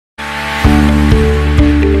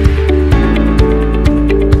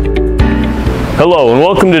Hello and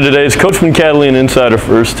welcome to today's Coachmen Catalina Insider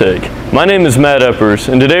First Take. My name is Matt Eppers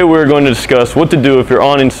and today we're going to discuss what to do if your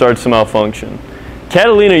awning starts to malfunction.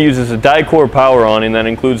 Catalina uses a die-core power awning that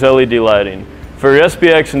includes LED lighting. For your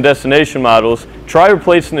SPX and destination models, try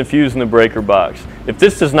replacing the fuse in the breaker box. If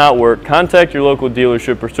this does not work, contact your local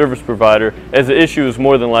dealership or service provider as the issue is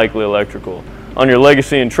more than likely electrical. On your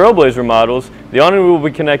Legacy and Trailblazer models, the awning will be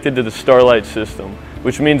connected to the Starlight system,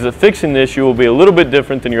 which means that fixing the issue will be a little bit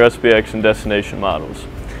different than your SPX and destination models.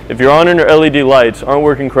 If your awning or LED lights aren't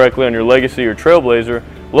working correctly on your Legacy or Trailblazer,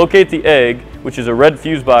 locate the egg, which is a red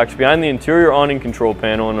fuse box behind the interior awning control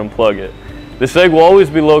panel, and unplug it. This egg will always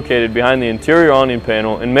be located behind the interior awning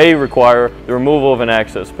panel and may require the removal of an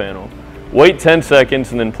access panel. Wait 10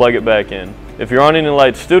 seconds and then plug it back in. If your awning and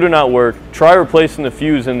lights still do not work, try replacing the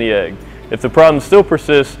fuse in the egg. If the problem still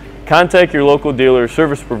persists, contact your local dealer or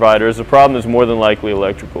service provider as the problem is more than likely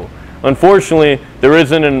electrical. Unfortunately, there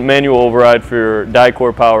isn't a manual override for your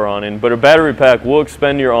die-core power awning, but a battery pack will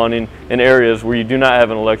expend your awning in areas where you do not have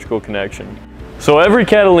an electrical connection. So every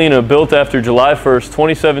Catalina built after July 1st,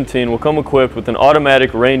 2017 will come equipped with an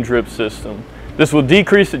automatic rain drip system. This will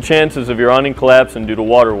decrease the chances of your awning collapsing due to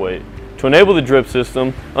water weight. To enable the drip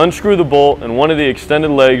system, unscrew the bolt and one of the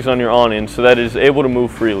extended legs on your awning so that it is able to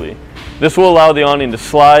move freely. This will allow the awning to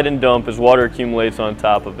slide and dump as water accumulates on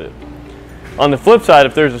top of it. On the flip side,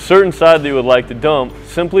 if there's a certain side that you would like to dump,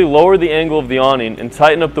 simply lower the angle of the awning and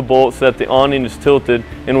tighten up the bolt so that the awning is tilted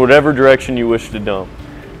in whatever direction you wish to dump.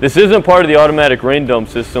 This isn't part of the automatic rain dump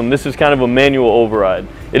system, this is kind of a manual override.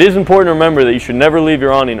 It is important to remember that you should never leave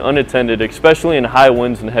your awning unattended, especially in high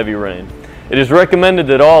winds and heavy rain. It is recommended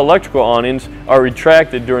that all electrical awnings are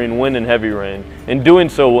retracted during wind and heavy rain, and doing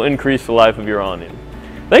so will increase the life of your awning.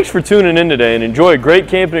 Thanks for tuning in today and enjoy a great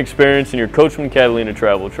camping experience in your Coachmen Catalina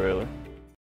Travel trailer.